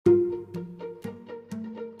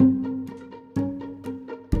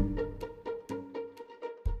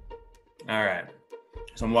All right.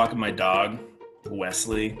 So I'm walking my dog,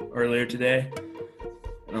 Wesley, earlier today.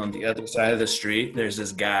 And on the other side of the street, there's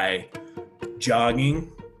this guy jogging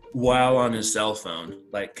while on his cell phone,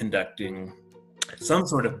 like conducting some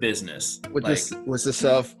sort of business. Was the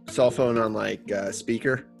cell phone on like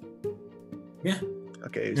speaker? Yeah.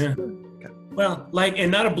 Okay. Yeah. Okay. Well, and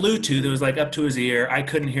not a Bluetooth. It was like up to his ear. I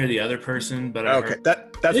couldn't hear the other person, but I Okay. heard.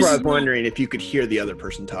 That's what I was wondering, if you could hear the other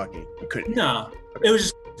person talking. You couldn't. No, okay. It was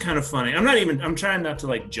just kind of funny. I'm trying not to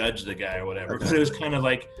like judge the guy or whatever, but it was kind of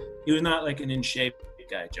like, he was not like an in shape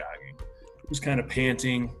guy jogging. He was kind of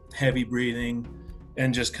panting, heavy breathing,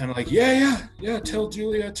 and just kind of like, yeah, tell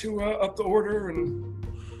Julia to up the order,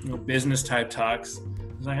 and business type talks.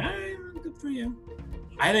 I was like, hey, good for you.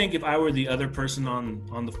 I think if I were the other person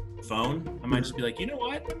on the phone, I might just be like, you know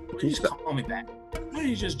what? Why don't you just call me back? Why don't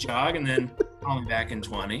you just jog and then call me back in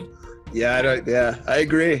 20? Yeah, I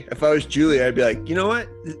agree. If I was Julia, I'd be like, you know what?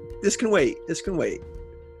 This can wait. You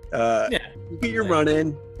get your run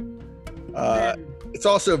in. It's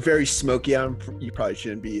also very smoky out. You probably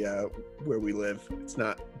shouldn't be where we live. It's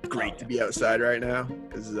not great to be outside right now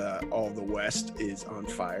because all the West is on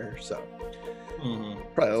fire. So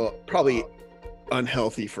probably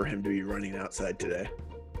unhealthy for him to be running outside today.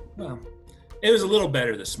 Well, it was a little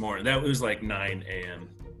better this morning. That was like 9 a.m.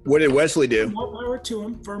 What did Wesley do? More power to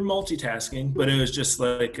him for multitasking, but it was just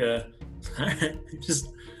like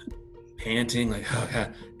just panting, like, oh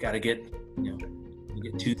god, gotta get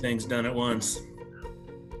two things done at once.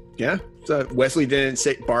 Yeah. So Wesley didn't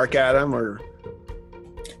bark at him, or?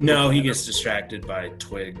 No, he gets distracted by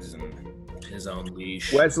twigs and his own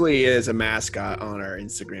leash. Wesley is a mascot on our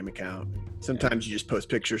Instagram account. Sometimes you just post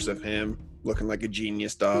pictures of him looking like a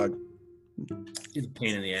genius dog. He's a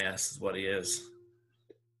pain in the ass is what he is.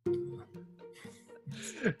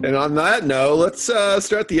 And on that note, let's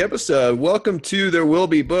start the episode. Welcome to There Will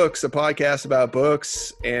Be Books, a podcast about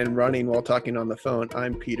books and running while talking on the phone.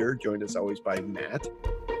 I'm Peter, joined as always by Matt.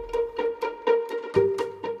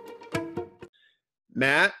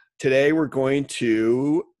 Matt, today we're going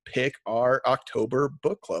to pick our October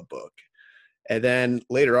book club book. And then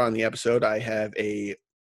later on in the episode, I have a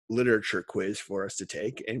literature quiz for us to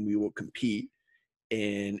take, and we will compete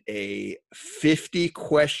in a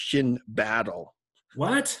 50-question battle.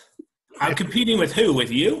 What? I'm competing with who?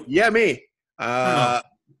 With you? Yeah, me. I'll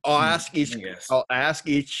ask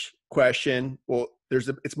each question. Well,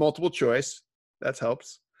 it's multiple choice. That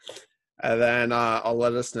helps. And then I'll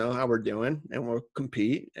let us know how we're doing, and we'll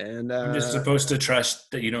compete. And I'm just supposed to trust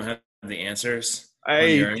that you don't have the answers.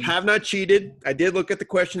 I have not cheated. I did look at the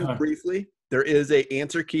questions briefly. There is a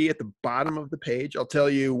answer key at the bottom of the page. I'll tell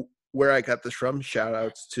you where I got this from. Shout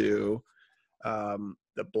outs to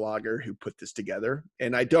the blogger who put this together.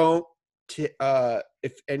 And I don't,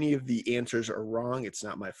 if any of the answers are wrong, it's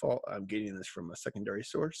not my fault. I'm getting this from a secondary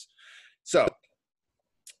source. So.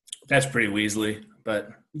 That's pretty Weasley, but.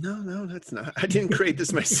 No, that's not. I didn't create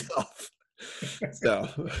this myself. So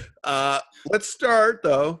let's start,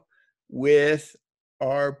 though, with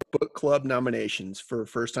our book club nominations. For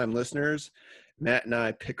first-time listeners, Matt and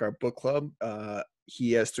I pick our book club.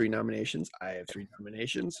 He has 3 nominations. I have 3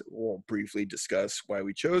 nominations. We'll briefly discuss why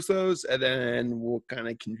we chose those, and then we'll kind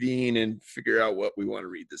of convene and figure out what we want to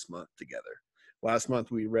read this month together. Last month,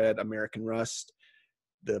 we read American Rust.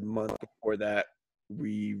 The month before that,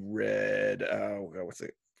 we read, what's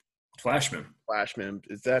it? Flashman.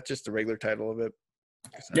 Is that just the regular title of it?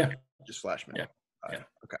 Yeah. Just Flashman. Yeah.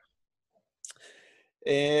 Okay.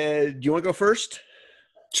 And do you want to go first?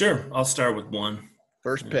 Sure. I'll start with one.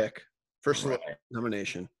 First pick. First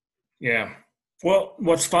nomination. Yeah. Well,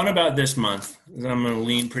 what's fun about this month is I'm going to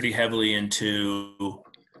lean pretty heavily into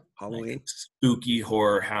Halloween, spooky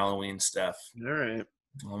horror Halloween stuff. All right.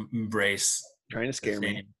 I'll embrace. Trying to scare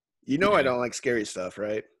me. You know, I don't like scary stuff,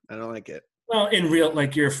 right? I don't like it. Well, in real,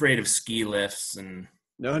 like you're afraid of ski lifts and.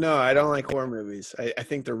 No, I don't like horror movies. I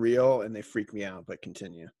think they're real and they freak me out, but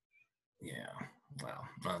continue. Yeah. Well,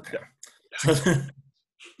 okay. So.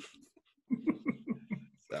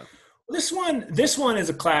 This one is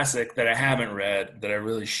a classic that I haven't read that I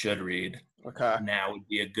really should read. Okay. Now would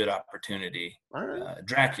be a good opportunity. All right.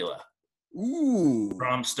 Dracula. Ooh.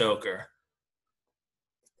 Bram Stoker.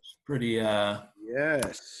 Pretty.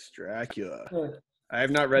 Yes, Dracula. I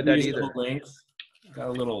have not read that either. Got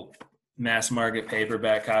a little mass market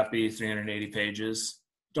paperback copy, 380 pages.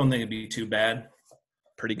 Don't think it'd be too bad.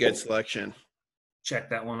 Pretty good selection. Check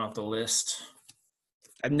that one off the list.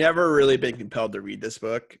 I've never really been compelled to read this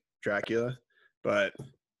book, Dracula, but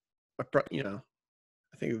I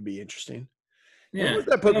think it would be interesting. Yeah, when was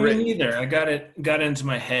that book written? Me neither. I got into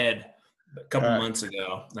my head a couple months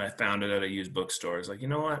ago, and I found it at a used bookstore. It's like, you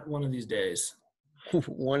know what? One of these days.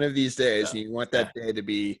 One of these days, Yeah. and you want that day to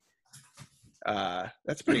be.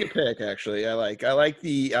 That's a pretty good pick, actually. I like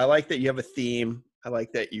that you have a theme. I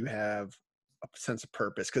like that you have a sense of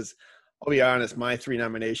purpose. Because I'll be honest, my 3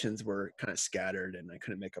 nominations were kind of scattered, and I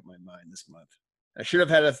couldn't make up my mind this month. I should have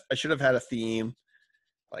had a theme,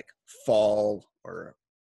 like fall or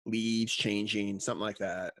leaves changing, something like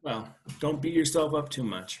that. Well, don't beat yourself up too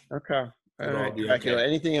much. Okay. All It'll all right, be Dracula. okay.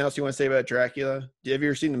 Anything else you want to say about Dracula? Have you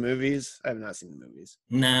ever seen the movies? I have not seen the movies.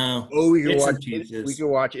 No. Oh, we could Bits watch. and pieces. We could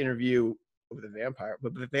watch Interview with a Vampire,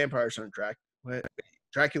 but the vampires aren't Dracula.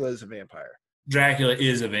 Dracula is a vampire. Dracula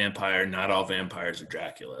is a vampire. Not all vampires are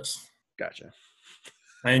Draculas. Gotcha.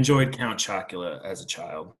 I enjoyed Count Chocula as a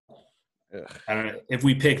child. Ugh. I don't know if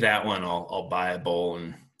we pick that one. I'll buy a bowl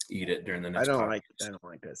and eat it during the I next. don't like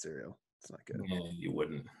that cereal. It's not good. Yeah, you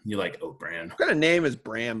wouldn't. You like oat bran. What kind of name is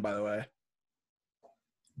Bram, by the way?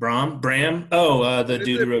 Bram? Oh, the What is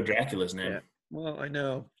dude it? who wrote Dracula's name. Yeah. Well, I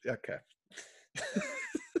know. Okay.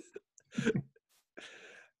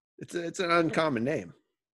 It's an uncommon name.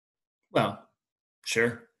 Well,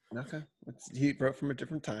 sure. Okay. He wrote from a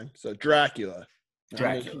different time. So Dracula.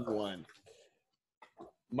 Dracula. Nomination 1.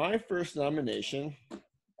 My first nomination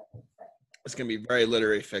is going to be very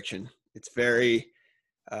literary fiction. It's it's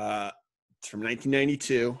from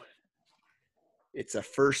 1992. It's a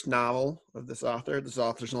first novel of this author. This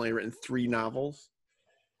author's only written 3 novels.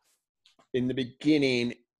 In the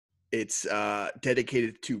beginning, it's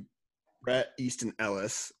dedicated to Bret Easton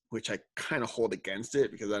Ellis, which I kind of hold against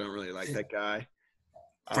it because I don't really like that guy.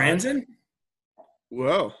 Franzen?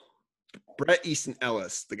 Whoa. Bret Easton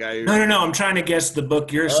Ellis, the guy who... No. I'm trying to guess the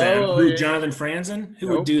book you're saying. Oh, Who, yeah. Jonathan Franzen? Who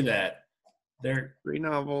Nope. would do that? They're 3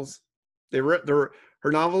 novels. Her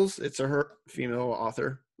novels. It's her female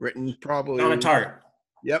author, written probably. Donna Tartt.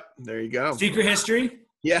 Yep, there you go. Secret History?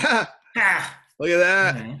 Yeah, Ah, look at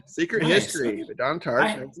that. Mhm. Secret Nice. History by Donna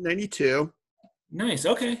Tartt, 1992. nice.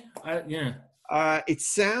 Okay. Yeah. It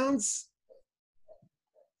sounds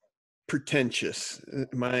pretentious.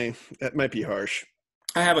 That might be harsh.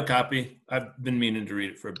 I have a copy. I've been meaning to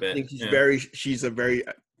read it for a bit. I think Yeah. she's a very,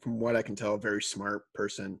 from what I can tell, a very smart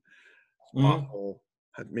person. Mhm. Thoughtful,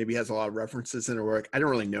 maybe has a lot of references in her work. I don't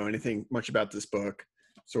really know anything much about this book.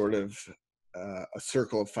 Sort of a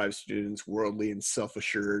circle of 5 students, worldly and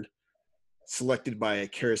self-assured, selected by a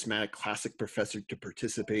charismatic classic professor to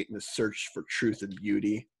participate in the search for truth and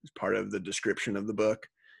beauty is part of the description of the book.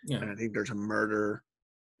 Yeah. And I think there's a murder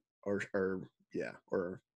or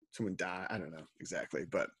someone died. I don't know exactly,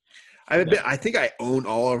 but I think I own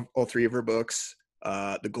all 3 of her books.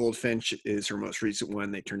 The Goldfinch is her most recent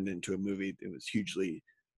one. They turned it into a movie. It was hugely,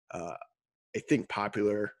 I think,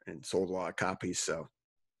 popular and sold a lot of copies. So,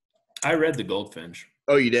 I read The Goldfinch.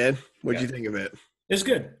 oh, you did? What'd you think of it? It's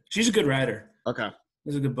good. She's a good writer. Okay.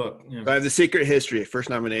 It's a good book. Yeah. So I have The Secret History, first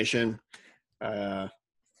nomination of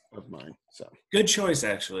mine. So Good choice,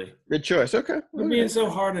 actually. good choice. Okay. You're being so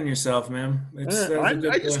hard on yourself, man.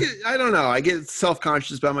 I don't know. I get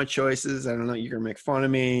self-conscious about my choices. I don't know. You're gonna make fun of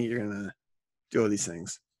me. You're gonna do all these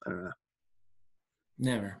things. I don't know.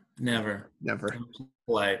 Never. Never. I'm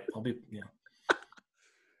polite. I'll be. Yeah.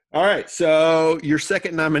 All right. So your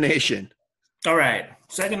second nomination. All right.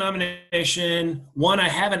 Second nomination. One I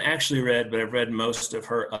haven't actually read, but I've read most of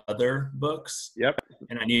her other books. Yep.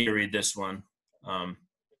 And I need to read this one.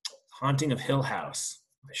 Haunting of Hill House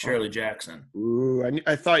by Shirley Jackson. Ooh,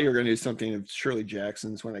 I thought you were gonna do something of Shirley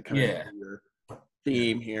Jackson's when I kind of Yeah. your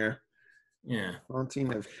theme here. Yeah.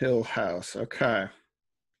 Haunting of Hill House. Okay.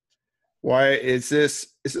 Why is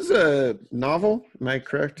this? Is this a novel? Am I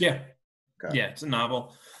correct? Yeah. Okay. Yeah, it's a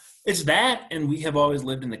novel. It's that, and We Have Always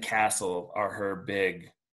Lived in the Castle are her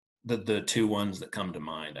big, the 2 ones that come to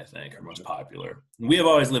mind, I think, are most popular. We Have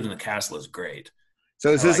Always Lived in the Castle is great.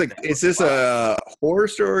 So is I this like a horror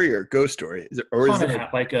story or ghost story? Is it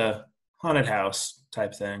Like a haunted house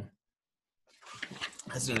type thing.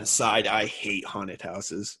 As an aside, I hate haunted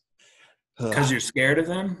houses. Because you're scared of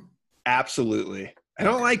them? Absolutely. I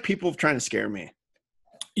don't like people trying to scare me.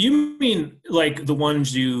 You mean like the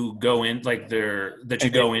ones you go in, like that you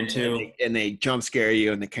go into? And they jump scare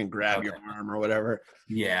you and they can grab your arm or whatever.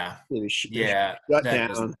 Yeah. They Yeah. shut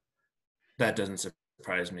down. That doesn't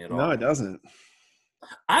surprise me at all. No, it doesn't.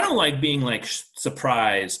 I don't like being like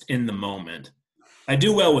surprised in the moment. I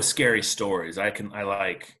do well with scary stories. I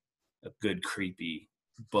like a good creepy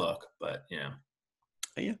book, but yeah.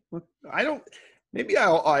 Yeah, well, I don't. Maybe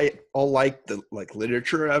I'll like the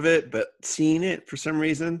literature of it, but seeing it for some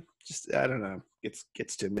reason, just I don't know,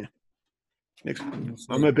 gets to me.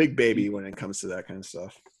 I'm a big baby when it comes to that kind of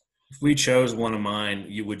stuff. If we chose one of mine,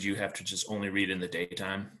 would you have to just only read in the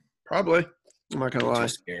daytime? Probably. I'm not gonna Too lie.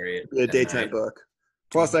 scary Be a at daytime night. book.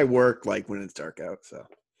 Plus, I work like when it's dark out, so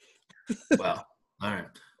Well, all right.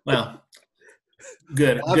 Well,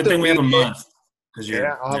 good. I'll have Good to thing we have read a it. month because Yeah,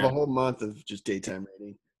 you're. I'll have a Yeah. whole month of just daytime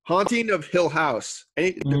reading. Haunting of Hill House.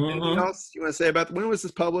 Anything Mhm. else you want to say about when was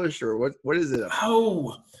this published, or what is it?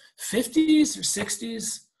 Oh, 50s or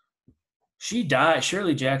 60s? She died.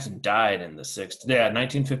 Shirley Jackson died in the 60s. Yeah,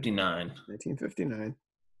 1959. 1959.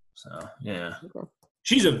 So, yeah. Okay.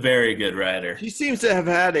 She's a very good writer. She seems to have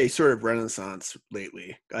had a sort of renaissance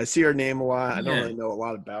lately. I see her name a lot. I don't Yeah. really know a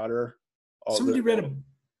lot about her. Although Somebody her,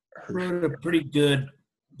 wrote a pretty good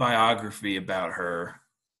biography about her.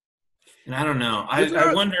 And I don't know. was I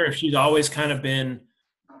there, wonder if she's always kind of been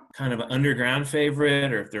kind of an underground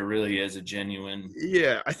favorite or if there really is a genuine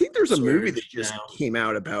yeah, I think there's a sort movie of that just now. came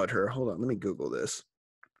out about her. Hold on, let me Google this.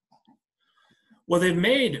 Well, they've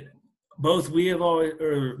made both We Have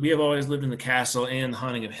Always Lived in the Castle and The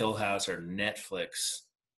Haunting of Hill House are Netflix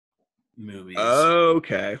movies.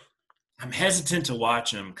 Okay. I'm hesitant to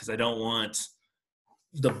watch them because I don't want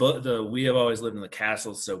the We Have Always Lived in the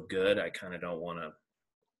Castle is so good. I kind of don't want a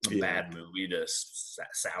Yeah. bad movie to sour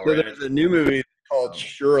So it. there's a new movie called Oh.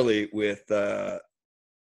 Shirley with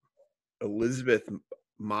Elizabeth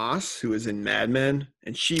Moss, who is in Mad Men,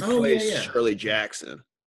 and she plays Yeah. Shirley Jackson.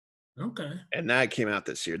 Okay. And that came out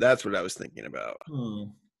this year. That's what I was thinking about.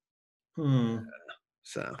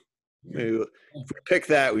 So maybe if we pick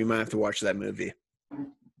that, we might have to watch that movie.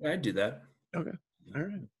 I'd do that. Okay. All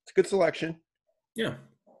right. It's a good selection. Yeah.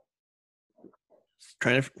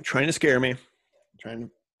 Trying to scare me. Trying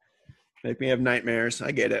to make me have nightmares.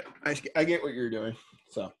 I get it. I get what you're doing.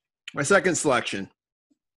 So my second selection.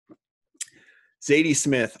 Zadie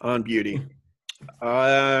Smith on Beauty.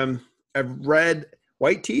 I've read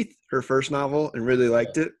White Teeth, her first novel, and really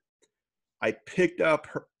liked it. I picked up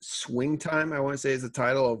her Swing Time, I want to say is the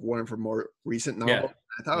title of one of her more recent novels.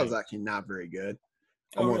 I thought it was actually not very good.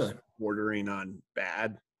 Almost really? bordering on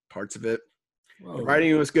bad parts of it. Whoa. The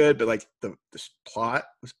writing was good, but like the plot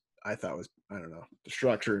was, I don't know. The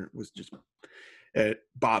structure was just, it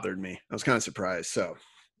bothered me. I was kind of surprised. So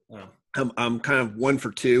Wow. I'm kind of 1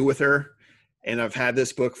 for 2 with her. And I've had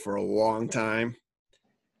this book for a long time.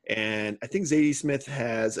 And I think Zadie Smith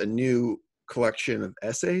has a new collection of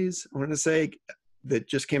essays, I want to say, that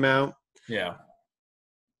just came out. Yeah.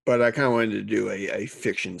 But I kind of wanted to do a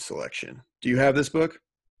fiction selection. Do you have this book?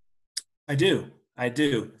 I do.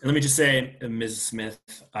 And let me just say, Mrs. Smith,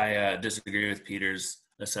 I disagree with Peter's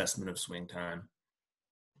assessment of Swing Time.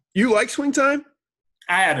 You like Swing Time?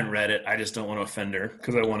 I haven't read it. I just don't want to offend her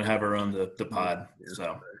because I want to have her on the pod.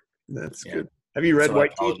 So that's good. Have you read So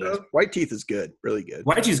White Teeth, though? White Teeth is good. Really good.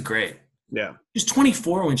 White Teeth's great. Yeah. She's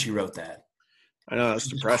 24 when she wrote that. I know. That's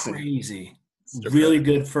depressing. Crazy. It's Really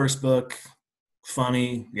good first book.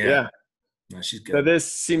 Funny. Yeah. No, she's So good.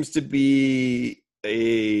 this seems to be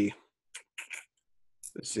let's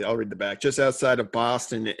see, I'll read the back. Just outside of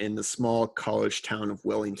Boston in the small college town of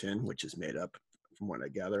Wellington, which is made up from what I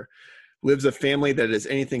gather, lives a family that is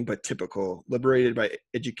anything but typical, liberated by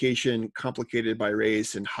education, complicated by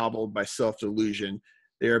race, and hobbled by self-delusion.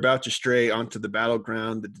 They are about to stray onto the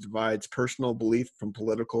battleground that divides personal belief from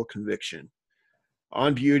political conviction.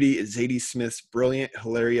 On Beauty is Zadie Smith's brilliant,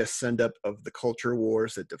 hilarious send-up of the culture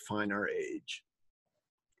wars that define our age.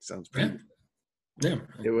 Sounds pretty good. Yeah.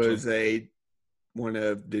 It was one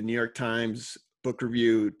of the New York Times book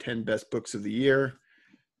review 10 best books of the year.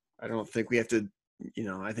 I don't think we have to,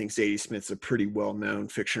 I think Zadie Smith's a pretty well-known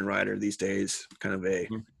fiction writer these days, kind of a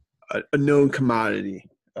known commodity.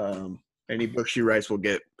 Any book she writes will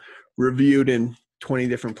get reviewed in 20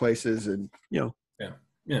 different places and,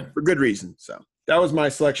 for good reason. So that was my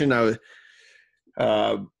selection.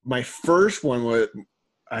 My first one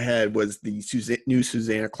I had was the new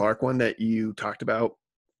Susanna Clark one that you talked about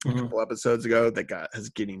a couple episodes ago that is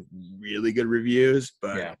getting really good reviews,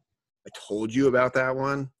 but I told you about that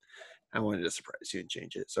one. I wanted to surprise you and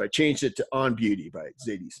change it. So I changed it to On Beauty by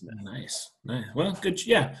Zadie Smith. Nice. Well, good.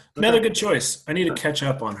 Yeah. Another good choice. I need to catch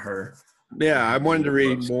up on her. Yeah. I wanted to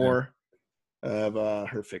read more of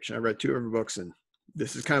her fiction. I read 2 of her books, and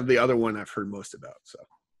this is kind of the other one I've heard most about. So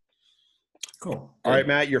cool. All right,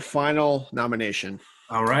 Matt, your final nomination.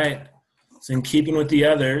 All right. So in keeping with the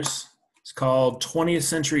others, it's called 20th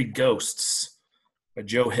Century Ghosts by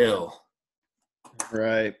Joe Hill.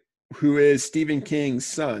 Right. Who is Stephen King's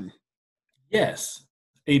son? Yes.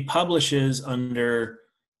 He publishes under,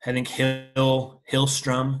 I think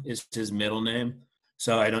Hillstrom is his middle name.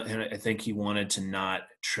 So I think he wanted to not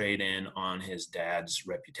trade in on his dad's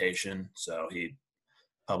reputation. So he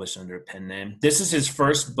published under a pen name. This is his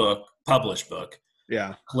first book, published book.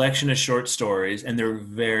 Yeah. Collection of short stories, and they're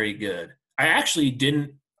very good. I actually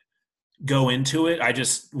didn't go into it. I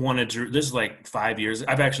just wanted to. This is like 5 years.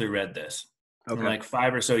 I've actually read this. Okay. Like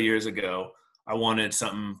 5 or so years ago, I wanted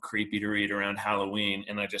something creepy to read around Halloween,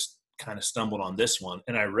 and I just kind of stumbled on this one.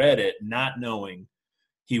 And I read it not knowing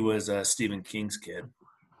he was Stephen King's kid.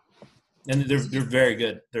 And they're very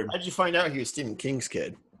good. How did you find out he was Stephen King's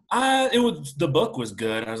kid? The book was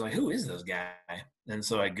good. I was like, who is this guy? And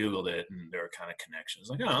so I Googled it, and there were kind of connections.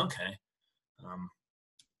 Like, oh, okay.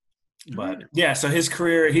 But yeah, so his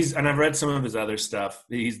career, and I've read some of his other stuff.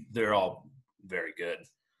 They're all very good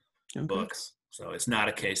books. So it's not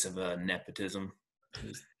a case of nepotism.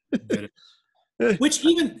 Which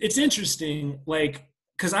even, it's interesting, like,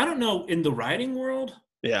 because I don't know, in the writing world,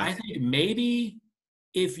 I think maybe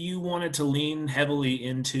if you wanted to lean heavily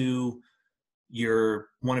into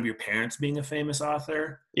one of your parents being a famous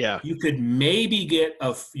author, you could maybe get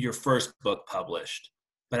your first book published.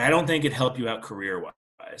 But I don't think it'd help you out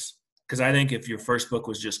career-wise. Because I think if your first book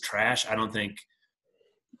was just trash, I don't think,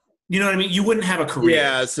 you know what I mean? You wouldn't have a career.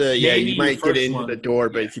 Yeah, so you might get into the door,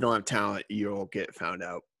 but if you don't have talent, you'll get found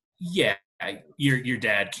out. Yeah, your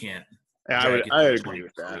dad can't. I would agree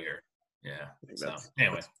with that. Career. Yeah. So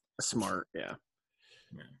anyway, smart. Yeah.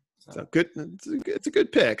 So good. It's a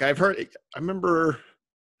good pick. I remember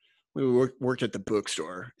we worked at the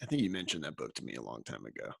bookstore. I think you mentioned that book to me a long time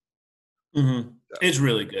ago. Mm-hmm. So. It's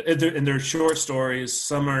really good. And they're short stories.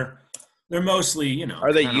 They're mostly,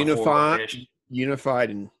 Are they unified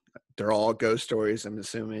and they're all ghost stories, I'm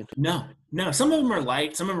assuming? No. Some of them are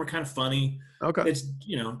light. Some of them are kind of funny. Okay. It's,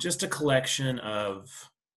 just a collection of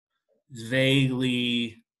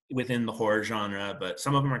vaguely within the horror genre, but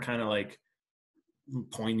some of them are kind of like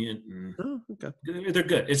poignant and they're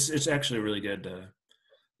good. It's actually a really good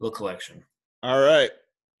little collection. All right.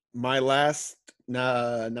 My last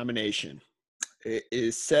nomination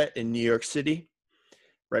is set in New York City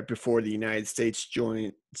right before the United States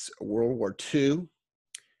joins World War II.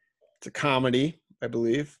 It's a comedy, I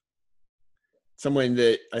believe. Someone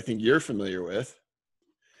that I think you're familiar with.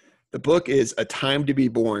 The book is A Time to Be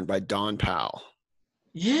Born by Don Powell.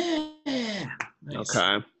 Yeah. Nice.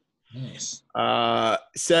 Okay. Nice.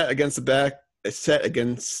 Set against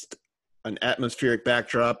an atmospheric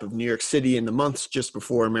backdrop of New York City in the months just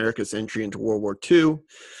before America's entry into World War II.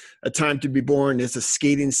 A Time to Be Born is a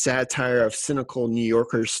scathing satire of cynical New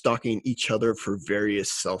Yorkers stalking each other for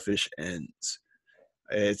various selfish ends.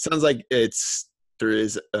 It sounds like there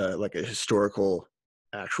is like a historical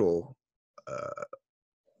actual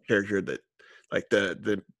character that, like,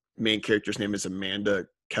 the main character's name is Amanda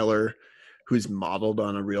Keller, who's modeled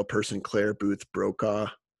on a real person, Claire Booth Brokaw,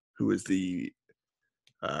 who was the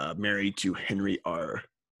married to Henry R.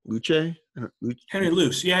 Luce? Henry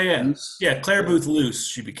Luce, yeah. Luce? Yeah, Claire Booth Luce,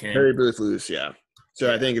 she became. Harry Booth Luce, yeah.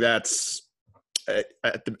 So I think that's,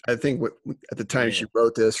 I think at the time she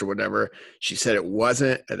wrote this or whatever, she said it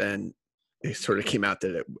wasn't, and then it sort of came out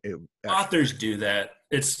that it authors do that.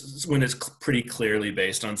 It's when it's pretty clearly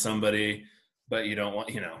based on somebody, but you don't want,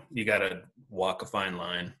 you got to walk a fine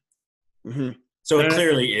line. Mm-hmm. So it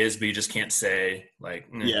clearly is, but you just can't say, like,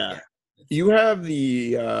 yeah. You have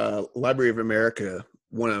the Library of America,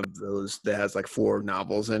 one of those that has like 4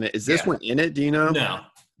 novels in it. Is this one in it? Do you know? No,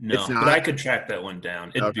 it's not. But I could track that one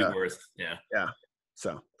down. It'd be worth, Yeah.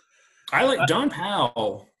 So I like Don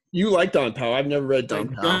Powell. You like Don Powell? I've never read Don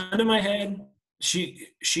Powell. Gun to my head, she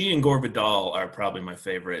and Gore Vidal are probably my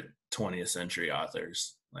favorite 20th century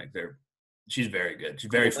authors. Like she's very good.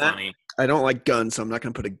 She's very funny. I don't like guns, so I'm not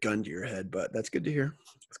going to put a gun to your head, but that's good to hear.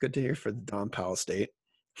 It's good to hear for the Don Powell estate.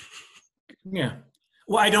 Yeah.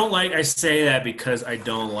 Well, I say that because I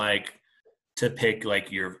don't like to pick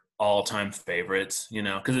like your all-time favorites,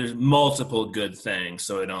 because there's multiple good things.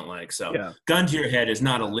 So I don't like, gun to your head is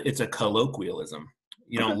it's a colloquialism.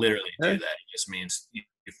 You don't literally do that. It just means you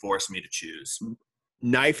force me to choose.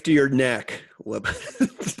 Knife to your neck.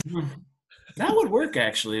 That would work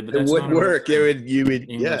actually, but it would work. You would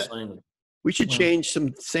English language. We should change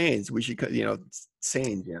some sayings. We should,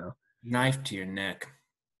 sayings, Knife to your neck.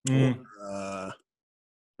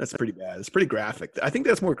 That's pretty bad. It's pretty graphic. I think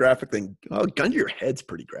that's more graphic than gun to your head's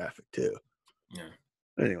pretty graphic too. Yeah.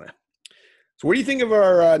 Anyway, so what do you think of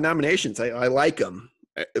our nominations? I like them.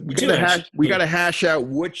 We got to hash out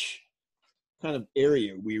which kind of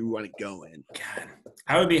area we want to go in. God,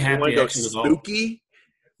 I would be happy spooky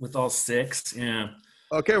with all 6. Yeah.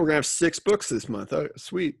 Okay, we're gonna have 6 books this month. Oh,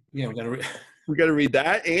 sweet. Yeah, we got to read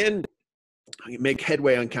that and make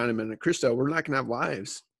headway on Count of Monte Cristo. We're not gonna have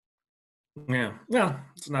lives. Yeah. Well,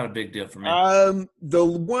 it's not a big deal for me. The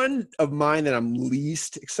one of mine that I'm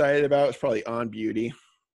least excited about is probably On Beauty.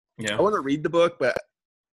 Yeah. I want to read the book, but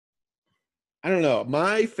I don't know.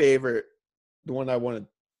 My favorite, the one I want to,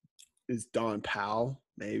 is Don Powell.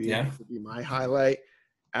 Maybe Yeah. would be my highlight.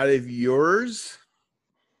 Out of yours,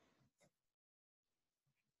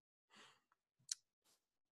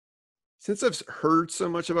 since I've heard so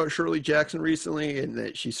much about Shirley Jackson recently, and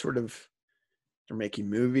that they're making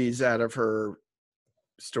movies out of her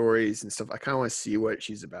stories and stuff, I kind of want to see what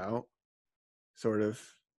she's about. Sort of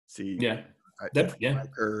see Yeah. if I Yeah.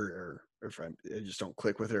 like her or if I just don't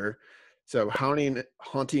click with her. So Haunting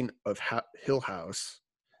of Hill House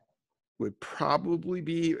would probably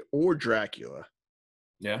be, or Dracula,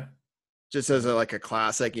 Yeah. just as like a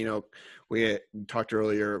classic. We talked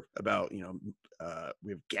earlier about, we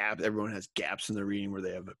have gaps. Everyone has gaps in their reading where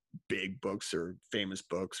they have big books or famous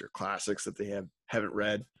books or classics that they haven't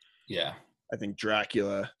read. Yeah. I think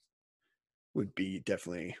Dracula would be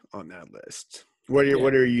definitely on that list. What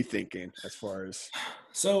are you thinking as far as?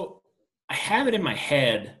 So I have it in my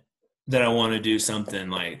head that I want to do something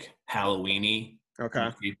like Halloween-y,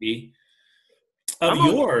 Okay. creepy. Of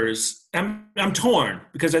yours, I'm torn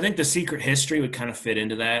because I think The Secret History would kind of fit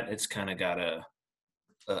into that. It's kind of got a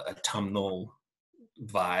autumnal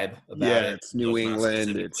vibe about it. It's New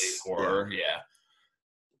England. It's horror. Yeah.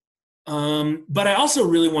 But I also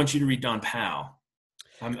really want you to read Dawn Powell.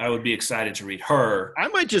 I would be excited to read her. I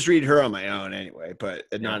might just read her on my own anyway, but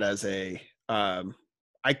not as a.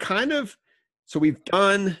 I kind of. So we've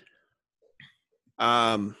done.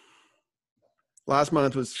 Last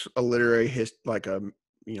month was a literary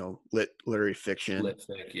literary fiction. Lit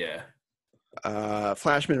fic, yeah.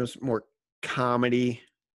 Flashman was more comedy,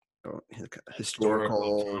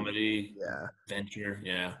 historical comedy, yeah, adventure,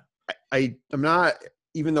 yeah. I'm not,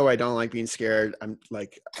 even though I don't like being scared. I'm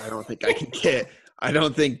like, I don't think I can get. I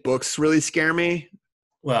don't think books really scare me.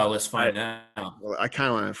 Well, let's find out. Well, I kind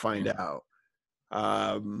of want to find out.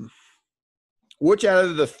 Which out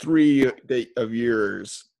of the three of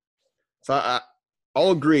yours? So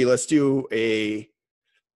I'll agree. Let's do a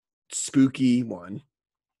spooky one.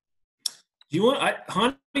 Do you want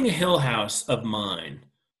Haunting a Hill House of mine?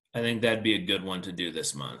 I think that'd be a good one to do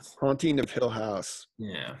this month. Haunting of Hill House.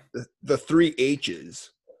 Yeah. The three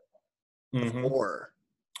H's. Mm-hmm. Four.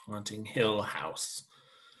 Haunting Hill House.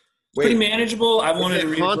 Pretty manageable. I've wanted to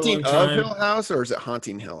read Haunting it for a long of time. Hill House, or is it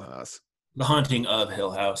Haunting Hill House? The Haunting of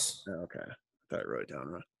Hill House. Okay. I thought I wrote it down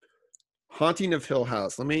wrong. Haunting of Hill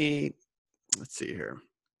House. Let's see here.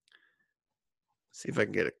 See if I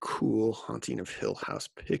can get a cool Haunting of Hill House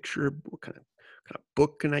picture. What kind of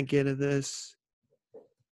book can I get of this?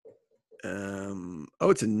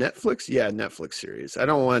 It's a Netflix? Yeah, Netflix series. I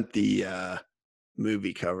don't want the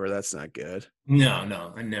movie cover. That's not good.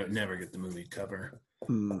 No. I never get the movie cover.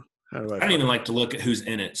 How do I don't even like to look at who's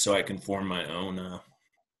in it so I can form my own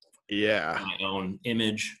my own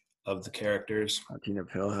image of the characters. Haunting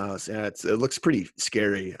of Hill House. Yeah, it looks pretty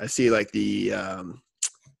scary. I see like the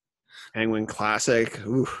Penguin Classic.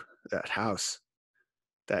 Ooh, that house.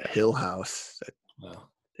 That Hill House.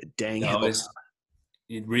 The dang Hill House.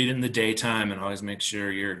 You'd read it in the daytime and always make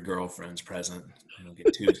sure your girlfriend's present. I don't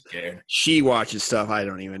get too scared. She watches stuff I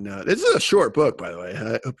don't even know. This is a short book, by the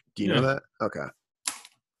way. Do you know that? Okay.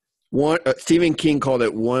 Stephen King called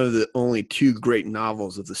it one of the only two great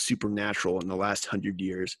novels of the supernatural in the last 100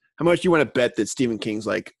 years. How much do you want to bet that Stephen King's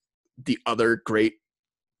like the other great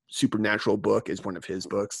supernatural book is one of his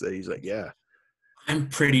books that he's like, yeah? I'm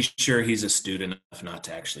pretty sure he's astute enough not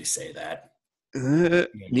to actually say that.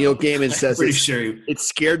 Neil Gaiman says it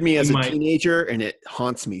scared me as a teenager and it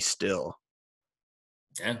haunts me still.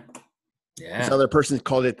 Yeah. This other person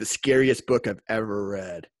called it the scariest book I've ever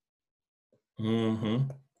read.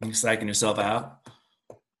 Mm-hmm. You psyching yourself out?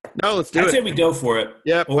 No, let's do it. I'd say we go for it.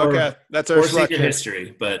 Yep. Okay. That's our Secret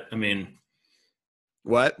History, but I mean.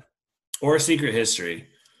 What? Or Secret History.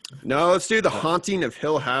 No, let's do the Haunting of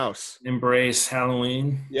Hill House. Embrace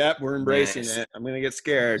Halloween. Yep, we're embracing it. I'm going to get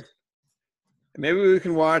scared. Maybe we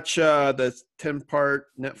can watch the 10-part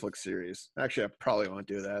Netflix series. Actually, I probably won't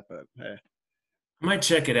do that, but hey. I might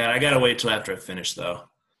check it out. I got to wait till after I finish, though.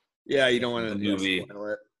 Yeah, you don't want to movie.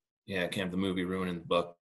 Spoil it. Yeah, I can't have the movie ruining the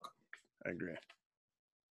book. I agree.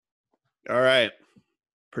 All right.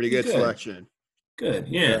 Pretty good selection. Good,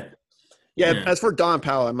 yeah. Yeah, as for Dawn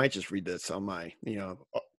Powell, I might just read this on my,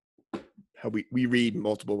 how we read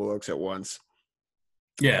multiple books at once.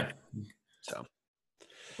 Yeah. So.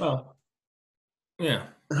 Well, yeah.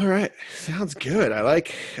 All right. Sounds good. I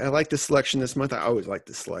like the selection this month. I always like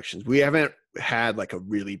the selections. We haven't had like a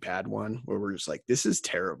really bad one where we're just like, this is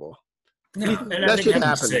terrible. No, and I That think should having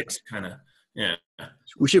happen. 6 kind of, yeah.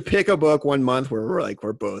 We should pick a book one month where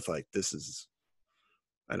we're both like, this is,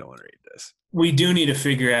 I don't want to read this. We do need to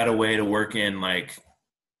figure out a way to work in like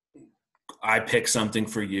I pick something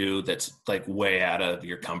for you that's like way out of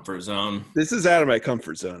your comfort zone. This is out of my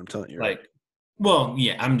comfort zone. I'm telling you. Like, well,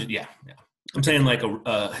 yeah. I'm saying like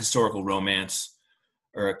a historical romance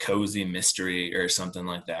or a cozy mystery or something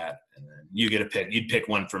like that. And then you get a pick. You'd pick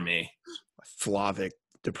one for me. Slavic,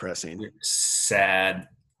 depressing, sad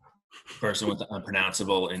person with an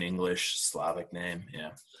unpronounceable in English Slavic name. Yeah,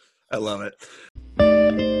 I love it.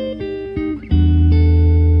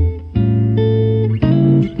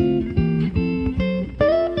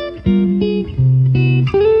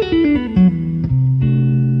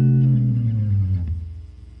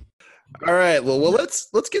 All right. Well,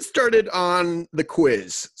 let's get started on the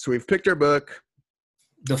quiz. So we've picked our book.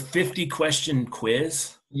 The 50-question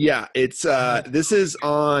quiz. Yeah, it's this is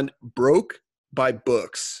on Broke by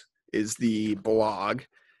Books is the blog.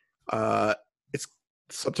 Its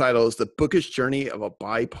subtitle is The Bookish Journey of a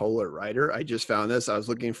Bipolar Writer. I just found this. I was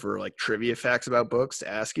looking for like trivia facts about books to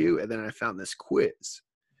ask you, and then I found this quiz.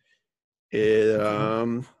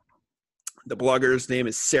 The blogger's name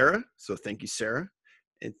is Sarah, so thank you, Sarah.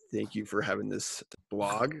 And thank you for having this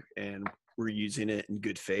blog, and we're using it in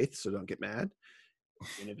good faith, so don't get mad.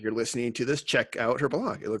 And if you're listening to this, check out her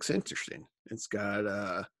blog. It looks interesting. It's got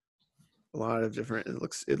a lot of different.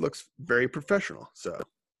 It looks very professional. So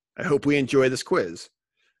I hope we enjoy this quiz.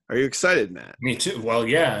 Are you excited, Matt? Me too. Well,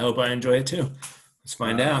 yeah, I hope I enjoy it too. Let's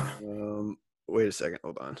find out. Wait a second.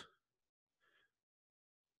 Hold on.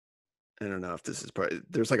 I don't know if this is part.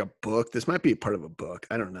 There's like a book. This might be part of a book.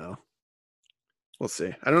 I don't know. We'll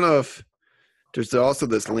see. I don't know if there's also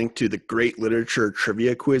this link to the Great Literature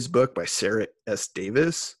Trivia Quiz book by Sarah S.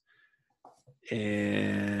 Davis.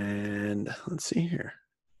 And let's see here.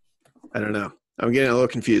 I don't know. I'm getting a little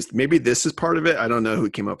confused. Maybe this is part of it. I don't know who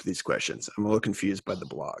came up with these questions. I'm a little confused by the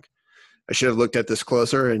blog. I should have looked at this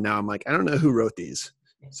closer, and now I'm like, I don't know who wrote these.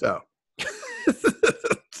 So,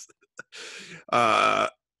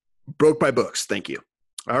 Broke by Books. Thank you.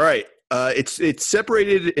 All right. It's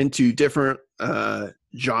separated into different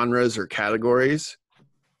genres or categories.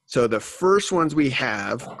 So the first ones we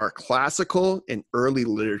have are classical and early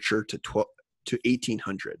literature to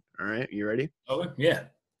 1800. All right, you ready? Oh, yeah.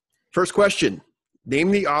 First question.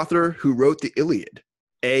 Name the author who wrote the Iliad.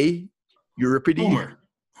 A, Euripides. Homer.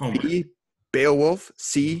 B, Beowulf.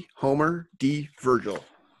 C, Homer. D, Virgil.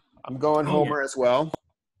 I'm going Homer as well.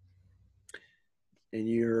 And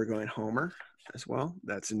you're going Homer as well.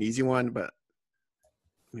 That's an easy one, but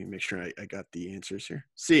let me make sure I got the answers here.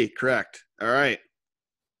 C, correct. All right.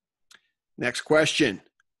 Next question.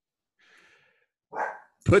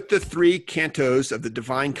 Put the 3 cantos of the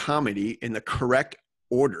Divine Comedy in the correct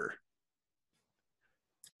order.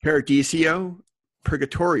 Paradiso,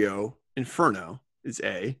 Purgatorio, Inferno is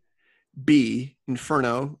A. B,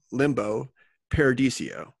 Inferno, Limbo,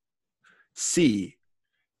 Paradiso. C,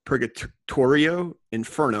 Purgatorio,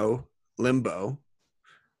 Inferno, Limbo.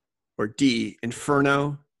 Or D,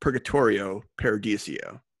 Inferno, Purgatorio,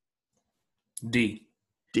 Paradiso. D.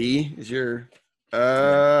 D is your,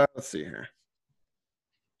 let's see here.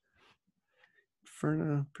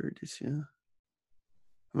 Inferno, Paradiso.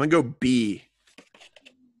 I'm going to go B.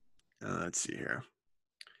 Let's see here.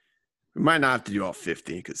 We might not have to do all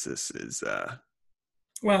 50 because this is,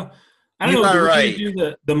 well, I don't know. Do we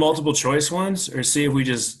do the multiple choice ones or see if we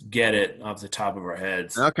just get it off the top of our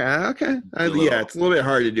heads? Okay. Yeah, it's a little bit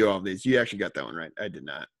hard to do all of these. You actually got that one right. I did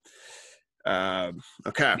not.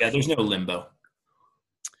 Okay. Yeah, there's no Limbo.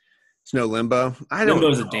 There's no Limbo. Limbo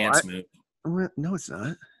is a dance move. No, it's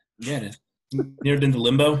not. Yeah, it is. You ever been to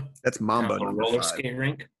Limbo? That's Mambo. Kind of a roller skate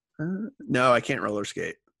rink? No, I can't roller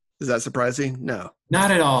skate. Is that surprising? No.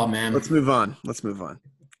 Not at all, man. Let's move on.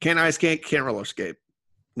 Can't ice skate, can't roller skate.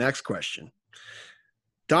 Next question.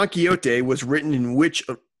 Don Quixote was written in which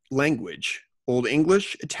language? Old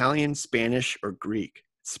English, Italian, Spanish, or Greek?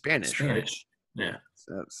 Spanish. Right? Yeah.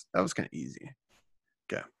 So that was kind of easy.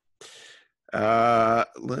 Okay.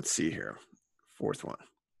 Let's see here. Fourth one.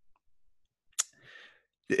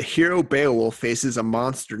 The hero Beowulf faces a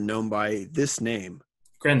monster known by this name.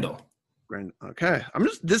 Grendel. Okay.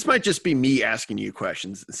 This might just be me asking you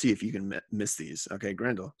questions and see if you can miss these. Okay,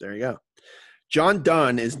 Grendel. There you go. John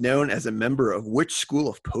Donne is known as a member of which school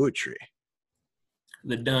of poetry?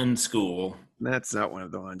 The Donne School. That's not one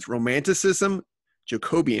of the ones. Romanticism,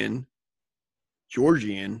 Jacobean,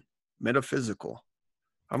 Georgian, metaphysical.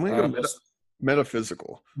 I'm going to go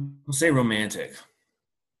metaphysical. We'll say romantic.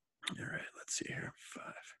 All right, let's see here. 5.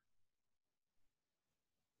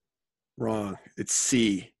 Wrong. It's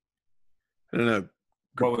C. I don't know.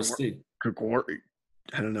 What was the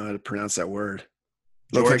I don't know how to pronounce that word.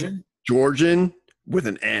 Georgian? Like Georgian with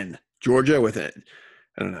an N. Georgia with it.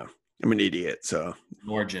 I don't know. I'm an idiot, so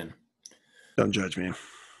Norgin. don't judge me.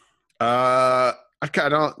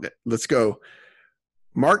 Let's go.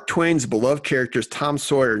 Mark Twain's beloved characters Tom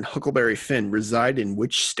Sawyer and Huckleberry Finn reside in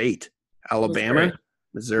which state? Alabama?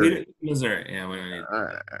 Missouri. Missouri. Yeah, we don't need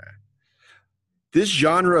This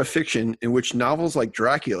genre of fiction, in which novels like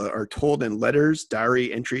Dracula are told in letters,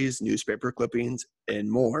 diary entries, newspaper clippings,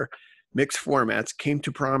 and more mixed formats, came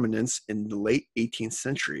to prominence in the late 18th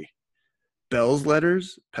century. Bell's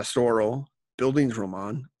letters, pastoral,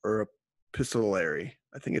 Bildungsroman, or epistolary.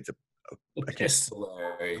 I think it's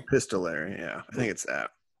epistolary. Epistolary, yeah. I think it's that.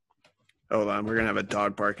 Hold on, we're going to have a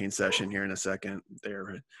dog barking session here in a second.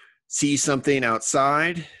 There, see something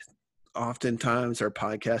outside. Oftentimes our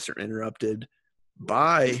podcasts are interrupted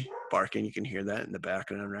by barking. You can hear that in the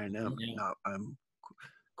background right now. Yeah. I'm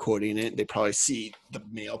quoting it. They probably see the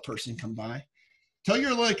male person come by. Tell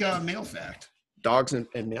your male fact. Dogs and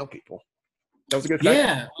male people. That was a good fact.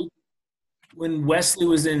 Yeah. When Wesley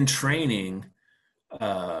was in training,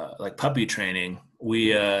 like puppy training,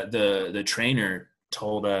 we the trainer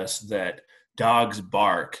told us that dogs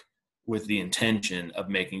bark with the intention of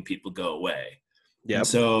making people go away. Yeah. And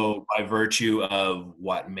so by virtue of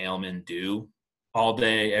what mailmen do all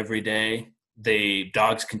day, every day,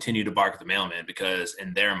 dogs continue to bark at the mailman because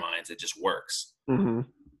in their minds it just works. Mm-hmm.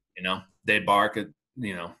 You know, they bark at,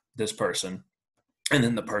 this person, and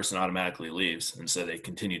then the person automatically leaves. And so they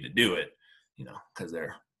continue to do it, because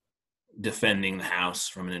they're defending the house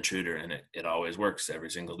from an intruder, and it always works every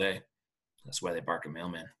single day. That's why they bark at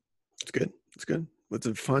mailman. It's good. It's good. It's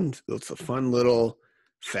a fun little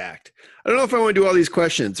fact. I don't know if I want to do all these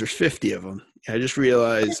questions. There's 50 of them. I just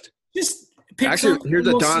realized. Actually, here's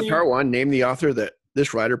a Donna Tartt one. Name the author that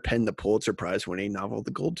this writer penned the Pulitzer Prize-winning novel,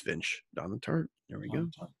 The Goldfinch. Donna Tartt. There we go.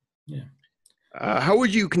 Yeah. How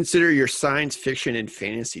would you consider your science fiction and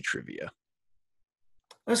fantasy trivia?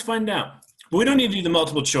 Let's find out. But we don't need to do the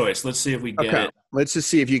multiple choice. Let's see if we get it. Let's just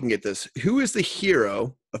see if you can get this. Who is the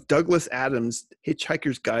hero of Douglas Adams'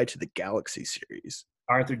 Hitchhiker's Guide to the Galaxy series?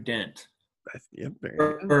 Arthur Dent. Yep.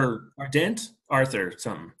 Or Dent? Arthur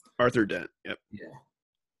something. Arthur Dent. Yep. Yeah.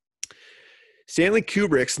 Stanley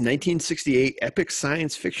Kubrick's 1968 epic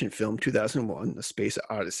science fiction film 2001, The Space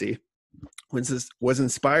Odyssey, was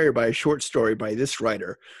inspired by a short story by this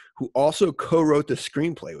writer, who also co-wrote the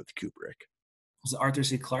screenplay with Kubrick. Was it Arthur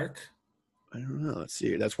C. Clarke? I don't know. Let's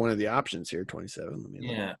see. That's one of the options here, 27.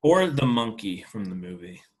 Yeah, or the monkey from the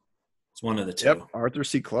movie. It's one of the two. Yep, Arthur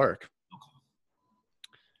C. Clarke. Okay.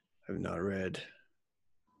 I have not read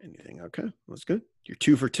anything. Okay, that's good. You're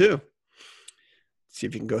 2 for 2. Let's see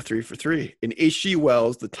if you can go 3 for 3. In H.G.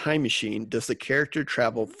 Wells' The Time Machine, does the character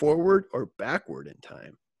travel forward or backward in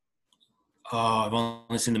time? Oh, I've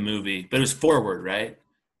only seen the movie, but it was forward, right?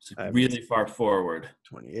 It's really far forward.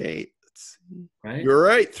 28. Let's see. Right? You're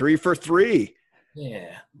right. 3 for 3.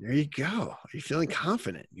 Yeah. There you go. Are you feeling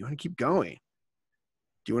confident? You want to keep going?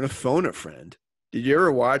 Do you want to phone a friend? Did you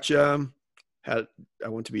ever watch How I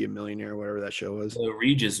Want to Be a Millionaire, whatever that show was? The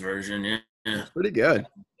Regis version, yeah. It's pretty good.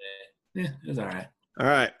 Yeah, it was all right. All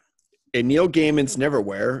right. And Neil Gaiman's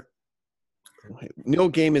Neverwhere. Neil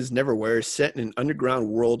Gaiman's Neverwhere is set in an underground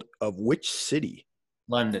world of which city?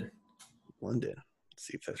 London. Let's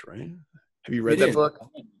see if that's right. Have you read that book?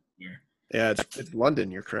 Yeah, it's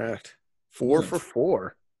London. You're correct. 4 for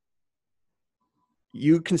 4.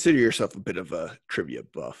 You consider yourself a bit of a trivia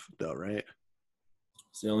buff, though, right?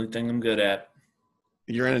 It's the only thing I'm good at.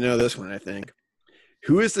 You're going to know this one, I think.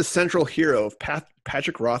 Who is the central hero of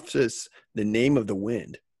Patrick Rothfuss's The Name of the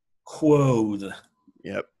Wind? Quothe.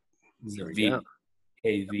 Yep.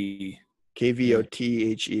 KV.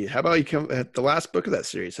 KVOTHE. How about you come at the last book of that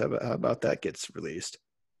series? How about that gets released?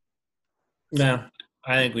 No,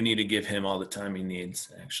 I think we need to give him all the time he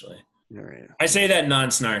needs, actually. All right. I say that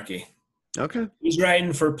non-snarky. Okay. He's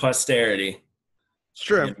writing for posterity. It's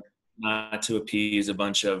true. Not to appease a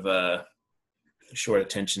bunch of short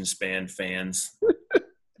attention span fans.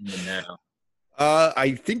 Now.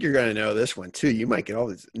 I think you're going to know this one, too. You might get all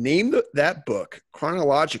this. Name that book.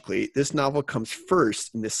 Chronologically, this novel comes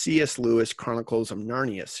first in the C.S. Lewis Chronicles of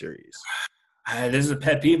Narnia series. This is a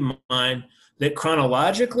pet peeve of mine. That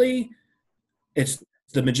chronologically, it's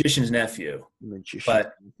The Magician's Nephew.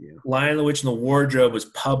 Lion, the Witch, and the Wardrobe was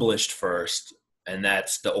published first, and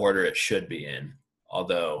that's the order it should be in.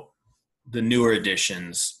 Although the newer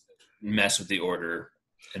editions mess with the order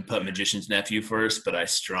and put Magician's Nephew first, but I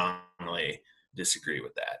strongly disagree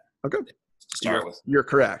with that. Okay. To start with. You're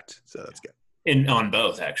correct. So that's good. On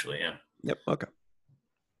both, actually, yeah. Yep. Okay.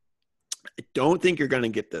 I don't think you're going to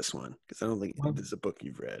get this one because I don't think this is a book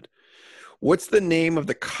you've read. What's the name of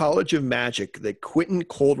the College of Magic that Quentin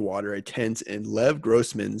Coldwater attends in Lev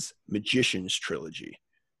Grossman's Magicians trilogy?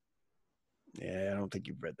 Yeah, I don't think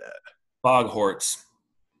you've read that. Boghorts.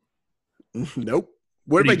 Nope.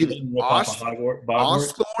 What if I give you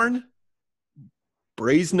Osthorn,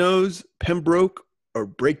 Brasenose, Pembroke, or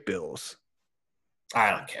Breakbills? I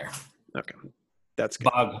don't care. Okay. That's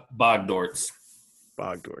good. Bogdorts.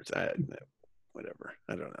 Bogdorts. Whatever.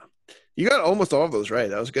 I don't know. You got almost all of those right.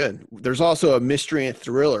 That was good. There's also a mystery and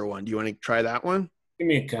thriller one. Do you want to try that one? Give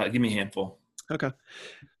me a handful. Okay.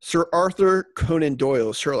 Sir Arthur Conan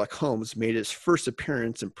Doyle's Sherlock Holmes made his first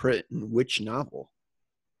appearance in print in which novel?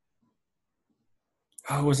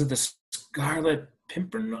 Oh, was it the Scarlet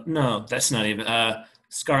Pimpernel? No, that's not even.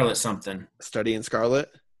 Scarlet something. Study in Scarlet?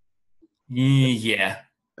 Yeah.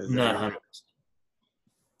 No.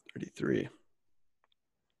 33.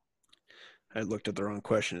 I looked at the wrong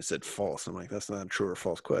question. It said false. I'm like, that's not a true or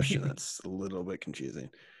false question. That's a little bit confusing.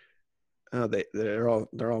 Oh, they're all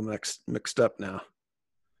mixed up now.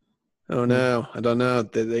 Oh no, I don't know.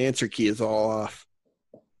 The answer key is all off.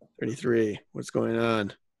 33. What's going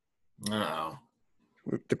on? Oh.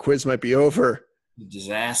 The quiz might be over.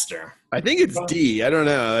 Disaster. I think it's D. I don't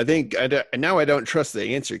know. I think now I don't trust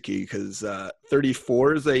the answer key because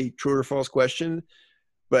 34 is a true or false question,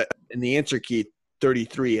 but in the answer key,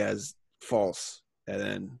 33 has false, and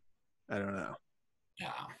then I don't know.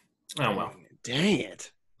 Yeah. Oh well. Dang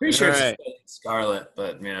it. Pretty sure it's Scarlet,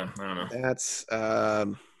 but yeah, I don't know. That's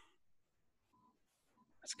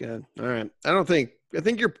good. All right. I think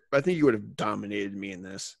you would have dominated me in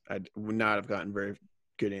this. I would not have gotten very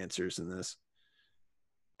good answers in this.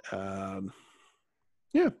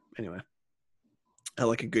 Yeah. Anyway, I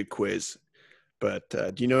like a good quiz. But